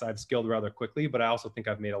 Yes, I've scaled rather quickly, but I also think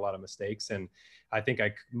I've made a lot of mistakes. And I think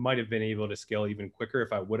I might have been able to scale even quicker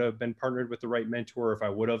if I would have been partnered with the right mentor, if I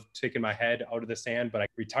would have taken my head out of the sand. But I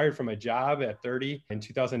retired from my job at 30 in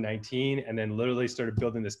 2019, and then literally started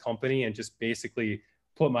building this company and just basically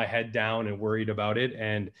put my head down and worried about it.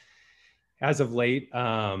 And as of late,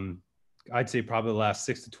 I'd say probably the last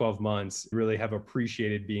 6 to 12 months, really have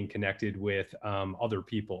appreciated being connected with other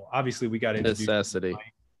people. Obviously, we got into necessity.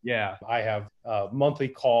 Yeah, I have a monthly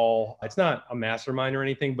call. It's not a mastermind or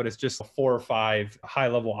anything, but it's just 4 or 5 high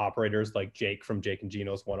level operators like Jake from Jake and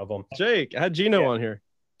Gino is one of them. Jake, I had Gino Yeah. on here.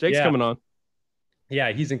 Jake's Yeah. coming on.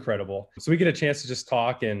 Yeah, he's incredible. So we get a chance to just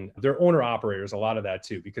talk, and they're owner operators, a lot of that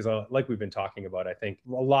too, because like we've been talking about, I think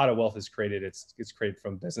a lot of wealth is created. It's created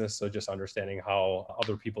from business. So just understanding how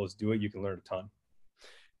other people do it, you can learn a ton.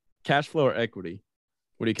 Cash flow or equity?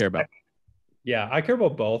 What do you care about? Yeah, I care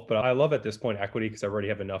about both, but I love at this point equity because I already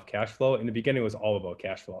have enough cash flow. In the beginning, it was all about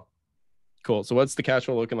cash flow. Cool. So what's the cash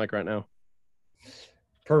flow looking like right now?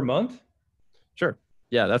 Per month? Sure.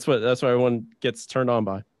 Yeah, that's what everyone gets turned on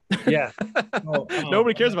by. Yeah. So,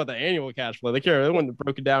 nobody cares about the annual cash flow. They want to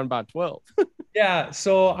broke it down by 12. Yeah.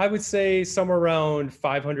 So I would say somewhere around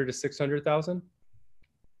 500 to 600,000.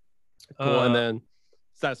 Cool. And then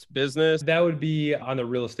that's business. That would be on the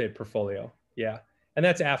real estate portfolio. Yeah. And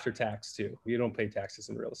that's after tax too. You don't pay taxes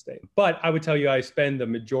in real estate. But I would tell you, I spend the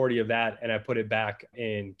majority of that and I put it back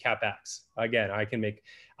in CapEx. Again,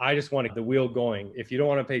 I just want the wheel going. If you don't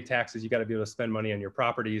want to pay taxes, you got to be able to spend money on your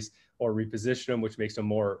properties or reposition them, which makes them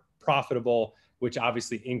more profitable, which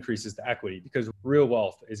obviously increases the equity because real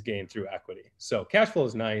wealth is gained through equity. So cash flow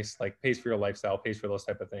is nice, like pays for your lifestyle, pays for those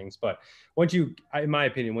type of things. But in my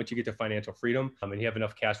opinion, once you get to financial freedom and you have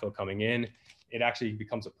enough cash flow coming in, it actually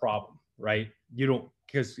becomes a problem, right?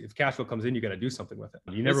 Because if cash flow comes in, you got to do something with it.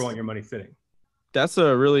 You never want your money sitting. That's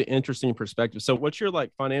a really interesting perspective. So what's your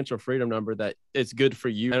like financial freedom number that it's good for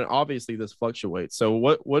you? And obviously this fluctuates.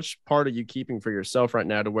 So which part are you keeping for yourself right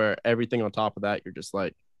now to where everything on top of that, you're just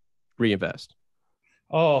like reinvest?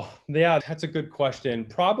 Oh, yeah, that's a good question.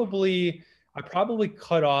 I probably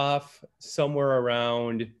cut off somewhere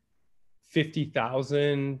around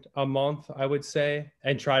 50,000 a month, I would say,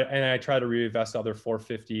 and I try to reinvest other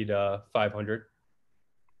 450 to 500.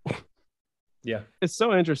 Yeah. It's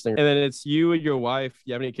so interesting. And then it's you and your wife.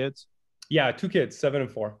 You have any kids? Yeah, 2 kids, 7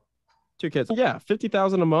 and 4. 2 kids. Yeah,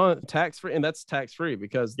 50,000 a month, tax free, and that's tax free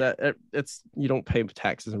because it's you don't pay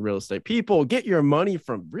taxes in real estate. People get your money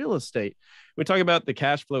from real estate. We talk about the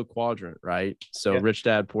cash flow quadrant, right? So rich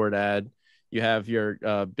dad, poor dad. You have your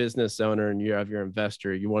business owner and you have your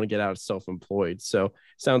investor. You want to get out of self-employed. So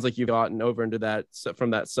sounds like you've gotten over into that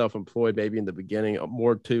from that self-employed maybe in the beginning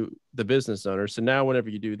more to the business owner. So now whenever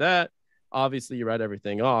you do that, obviously you write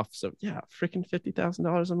everything off. So yeah, freaking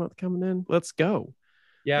 $50,000 a month coming in. Let's go.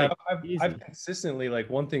 Yeah, I've consistently, like,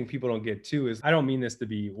 one thing people don't get too is, I don't mean this to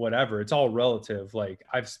be whatever, it's all relative. Like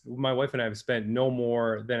my wife and I have spent no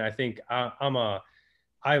more than I think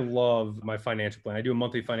I love my financial plan. I do a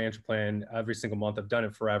monthly financial plan every single month. I've done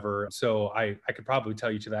it forever. So I could probably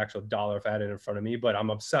tell you to the actual dollar if I had it in front of me, but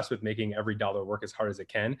I'm obsessed with making every dollar work as hard as it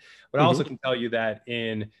can. But I also can tell you that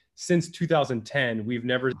since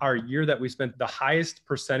 2010, our year that we spent the highest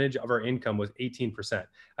percentage of our income was 18%.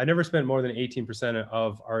 I never spent more than 18%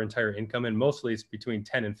 of our entire income, and mostly it's between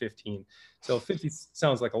 10 and 15. So 50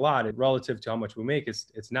 sounds like a lot. Relative to how much we make,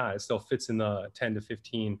 it's not. It still fits in the 10 to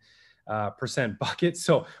 15 percent bucket.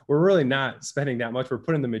 So we're really not spending that much. We're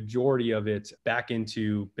putting the majority of it back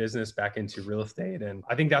into business, back into real estate. And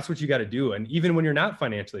I think that's what you got to do. And even when you're not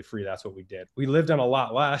financially free, that's what we did. We lived on a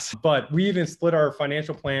lot less, but we even split our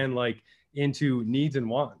financial plan like into needs and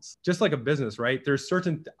wants, just like a business, right? There's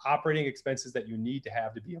certain operating expenses that you need to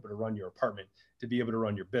have to be able to run your apartment, to be able to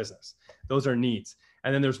run your business. Those are needs.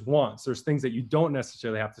 And then there's wants. There's things that you don't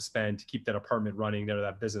necessarily have to spend to keep that apartment running, or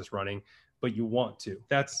that business running, but you want to.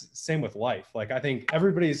 That's same with life. Like, I think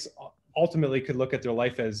everybody's ultimately could look at their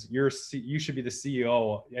life as you should be the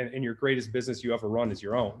CEO, and your greatest business you ever run is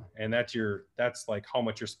your own. And that's like how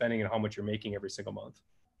much you're spending and how much you're making every single month.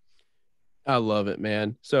 I love it,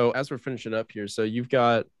 man. So as we're finishing up here, so you've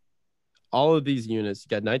got all of these units, you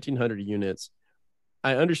got 1,900 units.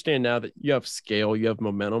 I understand now that you have scale, you have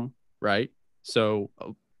momentum, right? So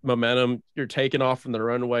momentum, you're taking off from the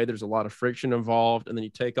runway. There's a lot of friction involved. And then you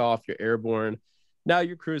take off, you're airborne. Now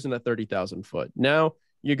you're cruising at 30,000 foot. Now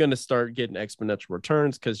you're going to start getting exponential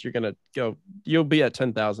returns because you're going to you'll be at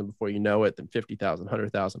 10,000 before you know it, then 50,000,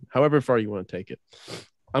 100,000, however far you want to take it.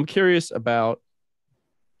 I'm curious about,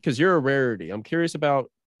 because you're a rarity, I'm curious about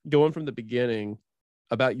going from the beginning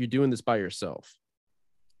about you doing this by yourself.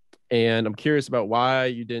 And I'm curious about why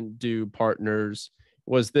you didn't do partners.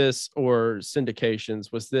 Was this, or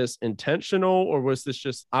syndications, was this intentional, or was this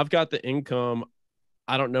just, I've got the income,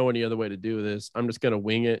 I don't know any other way to do this, I'm just going to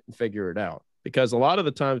wing it and figure it out? Because a lot of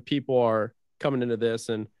the times people are coming into this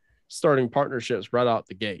and starting partnerships right out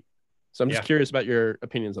the gate. So I'm just curious about your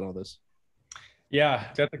opinions on all this. Yeah,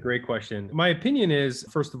 that's a great question. My opinion is,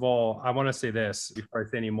 first of all, I want to say this before I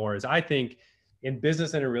say any more, is I think in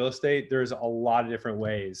business and in real estate, there's a lot of different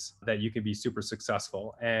ways that you can be super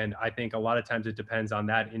successful. And I think a lot of times it depends on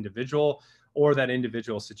that individual or that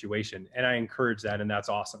individual situation. And I encourage that, and that's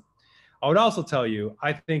awesome. I would also tell you,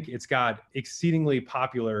 I think it's got exceedingly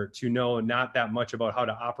popular to know not that much about how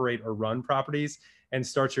to operate or run properties and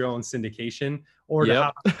start your own syndication, or to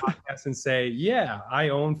hop on a podcast and say, yeah, I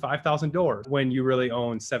own 5,000 doors, when you really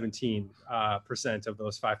own 17% of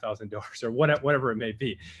those 5,000 doors, or whatever it may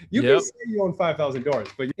be. You can say you own 5,000 doors,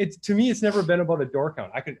 but to me, it's never been about a door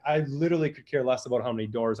count. I literally could care less about how many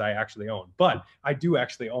doors I actually own, but I do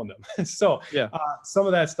actually own them. So some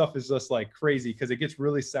of that stuff is just like crazy, because it gets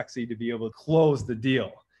really sexy to be able to close the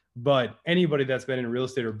deal. But anybody that's been in real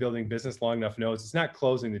estate or building business long enough knows it's not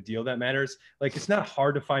closing the deal that matters. Like, it's not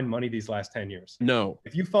hard to find money these last 10 years. No.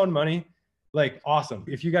 If you found money, like, awesome.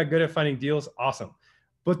 If you got good at finding deals, awesome.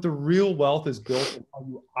 But the real wealth is built in how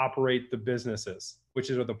you operate the businesses, which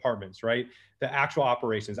is with apartments, right? The actual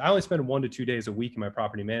operations. I only spend 1 to 2 days a week in my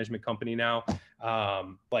property management company now.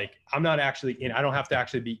 Like, I'm not actually I don't have to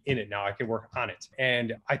actually be in it now. I can work on it.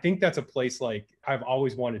 And I think that's a place like I've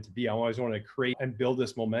always wanted to be. I always wanted to create and build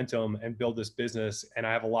this momentum and build this business. And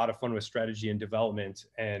I have a lot of fun with strategy and development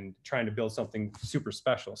and trying to build something super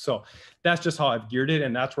special. So that's just how I've geared it.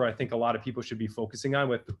 And that's where I think a lot of people should be focusing on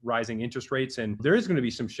with rising interest rates. And there is going to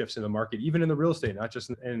be some shifts in the market, even in the real estate, not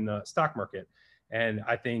just in the stock market. And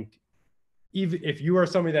I think even if you are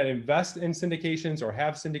somebody that invests in syndications or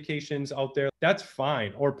have syndications out there, that's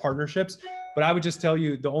fine, or partnerships. But I would just tell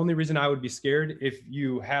you, the only reason I would be scared if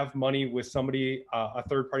you have money with somebody, a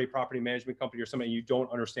third-party property management company or somebody, you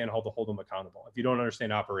don't understand how to hold them accountable. If you don't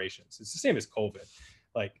understand operations, it's the same as COVID.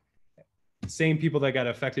 Like, same people that got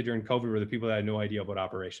affected during COVID were the people that had no idea about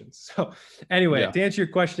operations. So anyway, to answer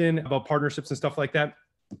your question about partnerships and stuff like that,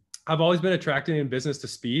 I've always been attracted in business to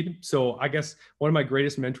speed. So I guess one of my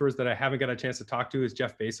greatest mentors that I haven't got a chance to talk to is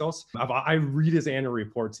Jeff Bezos. I read his annual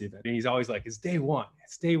reports even, and he's always like, it's day one.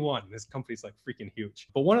 It's day one. This company's like freaking huge.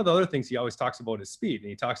 But one of the other things he always talks about is speed.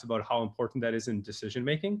 And he talks about how important that is in decision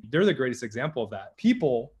making. They're the greatest example of that.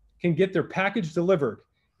 People can get their package delivered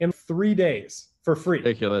in 3 days for free.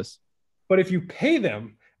 Ridiculous. But if you pay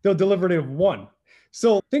them, they'll deliver it in 1.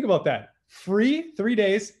 So think about that. Free 3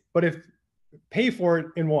 days, but if pay for it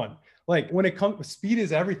in 1. Like, when it comes, speed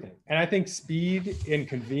is everything. And I think speed and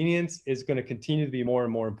convenience is going to continue to be more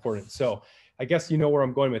and more important. So I guess you know where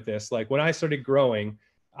I'm going with this. Like, when I started growing,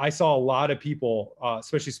 I saw a lot of people,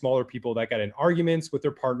 especially smaller people, that got in arguments with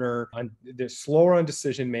their partner, they're slower on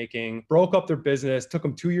decision making, broke up their business, took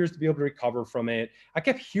them 2 years to be able to recover from it. I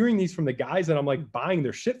kept hearing these from the guys that I'm like buying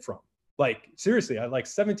their shit from. Like, seriously, I like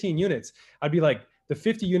 17 units. I'd be like, the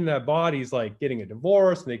 50 unit I bought, he's like getting a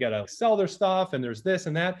divorce and they got to sell their stuff and there's this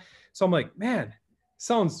and that. So I'm like, man,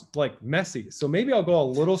 sounds like messy. So maybe I'll go a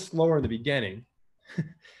little slower in the beginning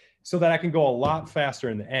so that I can go a lot faster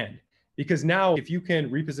in the end. Because now if you can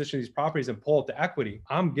reposition these properties and pull out the equity,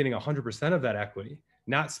 I'm getting 100% of that equity,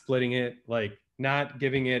 not splitting it, like not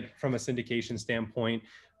giving it from a syndication standpoint.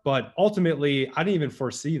 But ultimately, I didn't even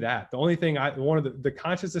foresee that. The only thing one of the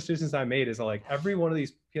conscious decisions I made is like, every one of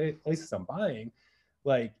these places I'm buying,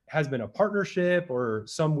 like, has been a partnership or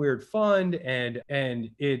some weird fund, and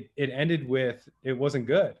it ended with, it wasn't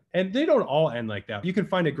good. And they don't all end like that. You can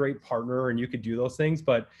find a great partner and you could do those things.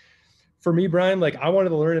 But for me, Brian, like, I wanted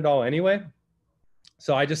to learn it all anyway.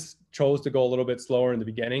 So I just chose to go a little bit slower in the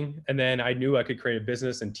beginning. And then I knew I could create a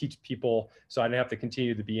business and teach people, so I didn't have to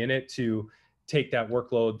continue to be in it, to take that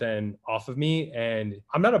workload then off of me. And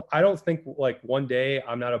I don't think, like, one day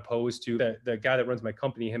I'm not opposed to the guy that runs my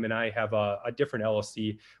company. Him and I have a different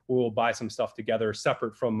LLC. We will buy some stuff together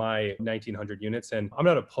separate from my 1,900 units. And I'm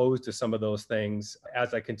not opposed to some of those things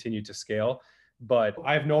as I continue to scale, but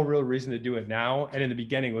I have no real reason to do it now. And in the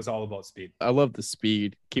beginning, it was all about speed. I love the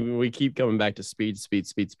speed. We keep coming back to speed,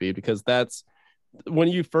 because that's when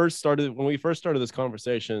we first started this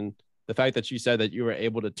conversation. The fact that you said that you were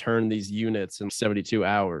able to turn these units in 72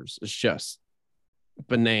 hours is just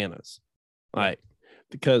bananas. Like,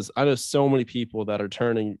 because I know so many people that are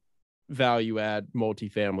turning value add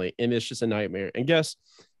multifamily, and it's just a nightmare. And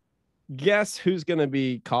guess who's going to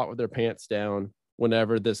be caught with their pants down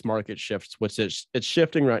whenever this market shifts, which it's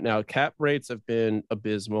shifting right now. Cap rates have been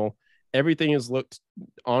abysmal. Everything has looked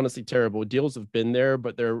honestly terrible. Deals have been there,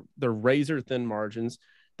 but they're razor thin margins.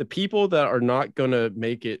 The people that are not going to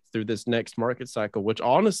make it through this next market cycle, which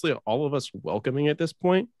honestly all of us are welcoming at this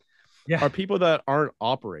point, are people that aren't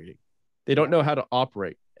operating. They don't know how to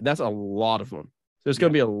operate. And that's a lot of them. There's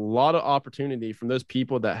going to be a lot of opportunity from those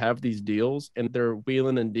people that have these deals and they're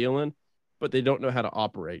wheeling and dealing, but they don't know how to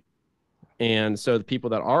operate. And so the people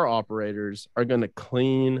that are operators are going to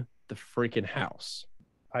clean the freaking house.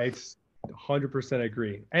 I 100%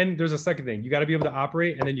 agree. And there's a second thing. You got to be able to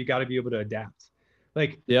operate, and then you got to be able to adapt.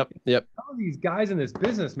 Like, Yep. all these guys in this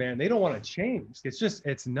business, man, they don't want to change.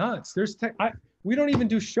 It's nuts. We don't even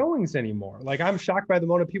do showings anymore. Like, I'm shocked by the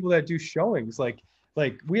amount of people that do showings. Like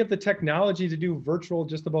we have the technology to do virtual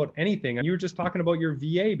just about anything. And you were just talking about your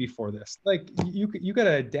VA before this. Like, you got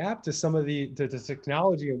to adapt to some of the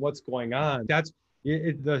technology and what's going on.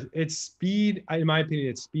 It's speed. In my opinion,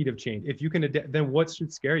 it's speed of change. If you can adapt, then what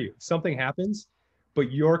should scare you? If something happens, but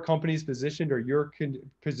your company's positioned, or your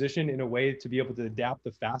positioned in a way to be able to adapt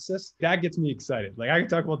the fastest, that gets me excited. Like, I can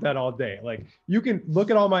talk about that all day. Like, you can look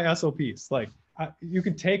at all my SOPs. Like, you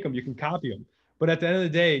can take them, you can copy them. But at the end of the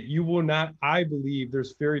day, you will not, I believe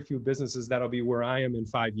there's very few businesses that'll be where I am in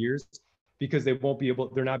 5 years, because they're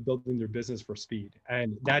not building their business for speed.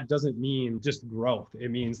 And that doesn't mean just growth.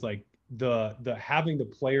 It means like the having the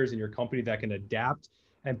players in your company that can adapt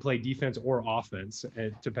and play defense or offense,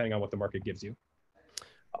 depending on what the market gives you.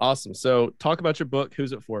 Awesome. So talk about your book.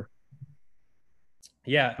 Who's it for?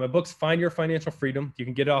 Yeah, my book's Find Your Financial Freedom. You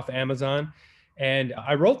can get it off Amazon. And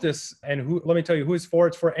I wrote this, and let me tell you who it's for.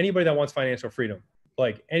 It's for anybody that wants financial freedom.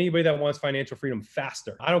 Like, anybody that wants financial freedom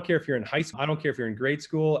faster. I don't care if you're in high school, I don't care if you're in grade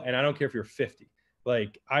school, and I don't care if you're 50.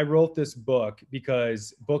 Like, I wrote this book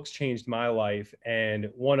because books changed my life. And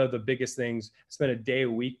one of the biggest things, I spend a day a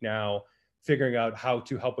week now figuring out how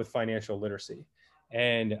to help with financial literacy.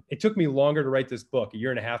 And it took me longer to write this book, 1.5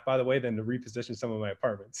 years, by the way, than to reposition some of my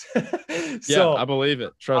apartments. So, yeah, I believe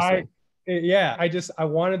it. Trust me. Yeah, I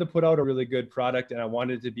wanted to put out a really good product, and I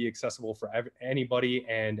wanted it to be accessible for anybody.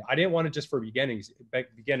 And I didn't want it just for beginners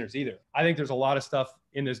either. I think there's a lot of stuff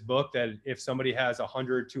in this book that if somebody has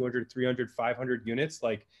 100, 200, 300, 500 units,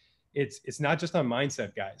 like, it's not just on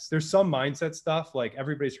mindset, guys. There's some mindset stuff, like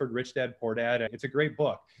everybody's heard Rich Dad, Poor Dad. It's a great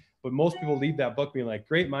book, but most people leave that book being like,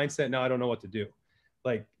 great mindset, now I don't know what to do.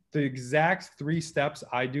 Like, the exact 3 steps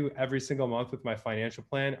I do every single month with my financial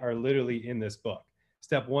plan are literally in this book.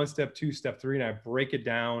 Step 1, step 2, step 3, and I break it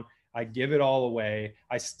down. I give it all away.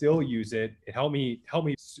 I still use it. It helped me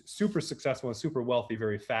super successful and super wealthy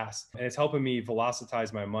very fast. And it's helping me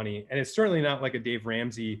velocitize my money. And it's certainly not like a Dave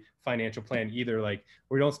Ramsey financial plan either. Like,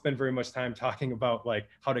 we don't spend very much time talking about like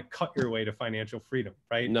how to cut your way to financial freedom,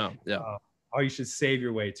 right? No, yeah. How you should save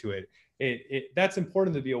your way to it. That's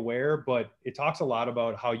important to be aware, but it talks a lot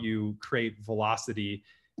about how you create velocity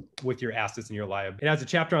with your assets and your liability. It has a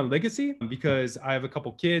chapter on legacy because I have a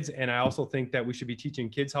couple kids, and I also think that we should be teaching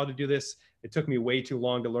kids how to do this. It took me way too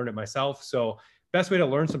long to learn it myself. So best way to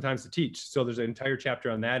learn sometimes to teach. So there's an entire chapter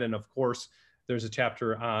on that. And of course, there's a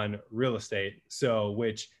chapter on real estate. So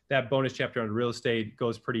which that bonus chapter on real estate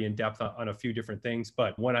goes pretty in depth on a few different things.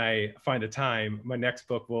 But when I find the time, my next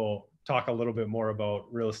book will talk a little bit more about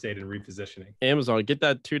real estate and repositioning. Amazon, get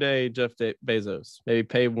that 2-day Jeff Bezos, maybe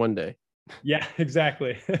pay 1 day. Yeah,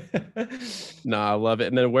 exactly. No, I love it.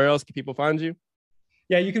 And then where else can people find you?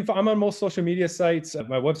 Yeah, I'm on most social media sites.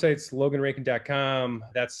 My website's loganrankin.com.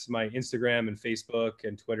 That's my Instagram and Facebook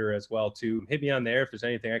and Twitter as well too. Hit me on there. If there's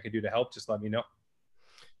anything I can do to help, just let me know.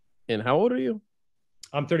 And how old are you?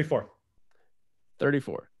 I'm 34.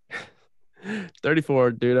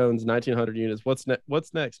 34, dude owns 1,900 units. What's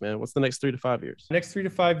next, man? What's the next 3 to 5 years? Next 3 to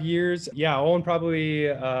 5 years, yeah, I'll own probably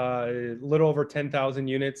a little over 10,000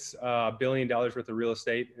 units. $1 billion worth of real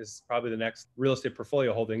estate is probably the next real estate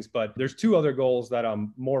portfolio holdings. But there's 2 other goals that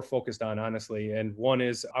I'm more focused on, honestly. And one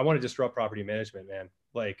is I want to disrupt property management, man.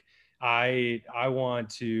 Like, I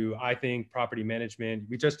think property management,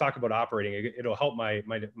 we just talked about operating. It'll help my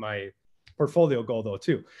portfolio goal though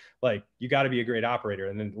too. Like, you got to be a great operator,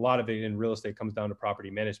 and then a lot of it in real estate comes down to property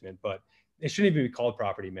management. But it shouldn't even be called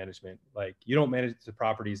property management. Like, you don't manage the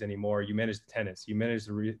properties anymore. You manage the tenants. You manage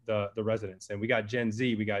the residents. And we got Gen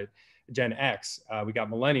Z, we got Gen X, we got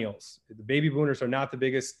millennials. The baby boomers are not the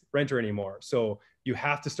biggest renter anymore. So you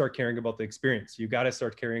have to start caring about the experience. You got to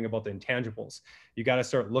start caring about the intangibles. You got to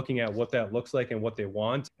start looking at what that looks like and what they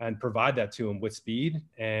want, and provide that to them with speed.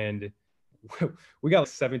 And we got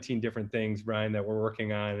 17 different things, Brian, that we're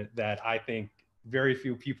working on that I think very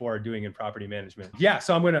few people are doing in property management. Yeah.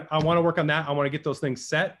 So I want to work on that. I want to get those things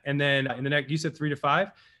set. And then in the next, you said 3 to 5,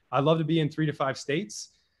 I'd love to be in 3 to 5 states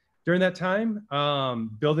during that time,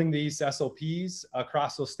 building these SOPs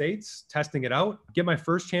across those states, testing it out, get my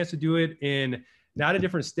first chance to do it in not a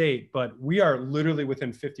different state, but we are literally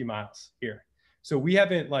within 50 miles here. So we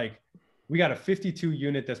got a 52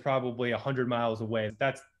 unit that's probably 100 miles away.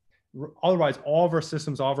 Otherwise, all of our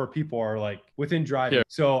systems, all of our people are like within driving. Yeah.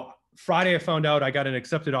 So Friday, I found out I got an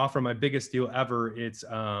accepted offer, my biggest deal ever. It's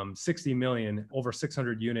 60 million, over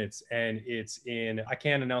 600 units. And it's in, I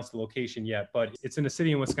can't announce the location yet, but it's in a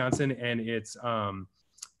city in Wisconsin, and it's going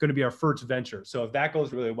to be our first venture. So if that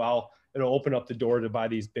goes really well, it'll open up the door to buy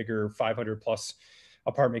these bigger 500 plus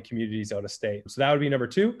apartment communities out of state. So that would be number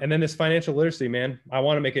 2. And then this financial literacy, man, I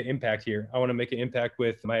want to make an impact here. I want to make an impact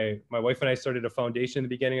with my wife and I started a foundation in the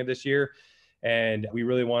beginning of this year. And we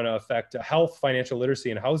really want to affect health, financial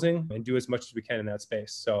literacy, and housing, and do as much as we can in that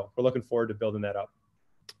space. So we're looking forward to building that up.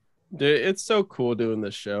 Dude, it's so cool doing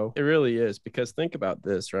this show. It really is, because think about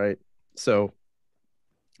this, right? So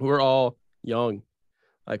we're all young.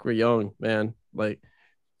 Like, we're young, man. Like,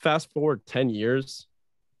 fast forward 10 years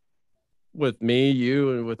with me,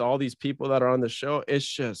 you, and with all these people that are on the show, it's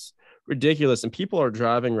just ridiculous. And people are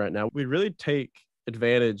driving right now. We really take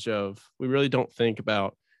advantage of, we really don't think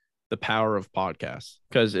about the power of podcasts,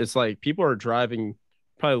 because it's like people are driving,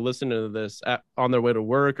 probably listening to this on their way to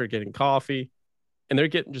work or getting coffee, and they're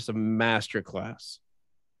getting just a master class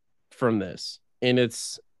from this. And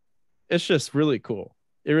it's just really cool.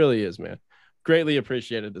 It really is, man. Greatly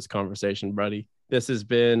appreciated this conversation, buddy. This has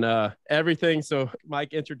been everything. So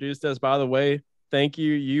Mike introduced us, by the way. Thank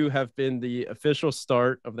you. You have been the official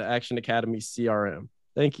start of the Action Academy CRM.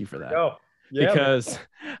 Thank you for that. Yeah, because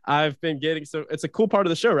I've been getting, so it's a cool part of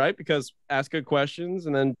the show, right? Because ask good questions,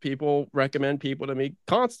 and then people recommend people to me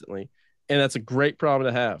constantly. And that's a great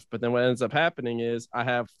problem to have. But then what ends up happening is I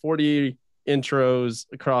have 40 intros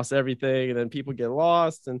across everything, and then people get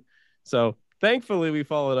lost. And so thankfully we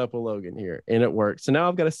followed up with Logan here, and it worked. So now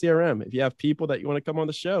I've got a CRM. If you have people that you want to come on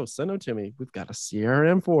the show, send them to me. We've got a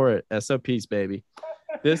CRM for it. SOPs, baby.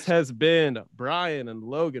 This has been Brian and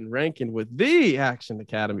Logan Rankin with the Action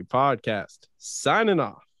Academy podcast, signing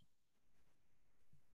off.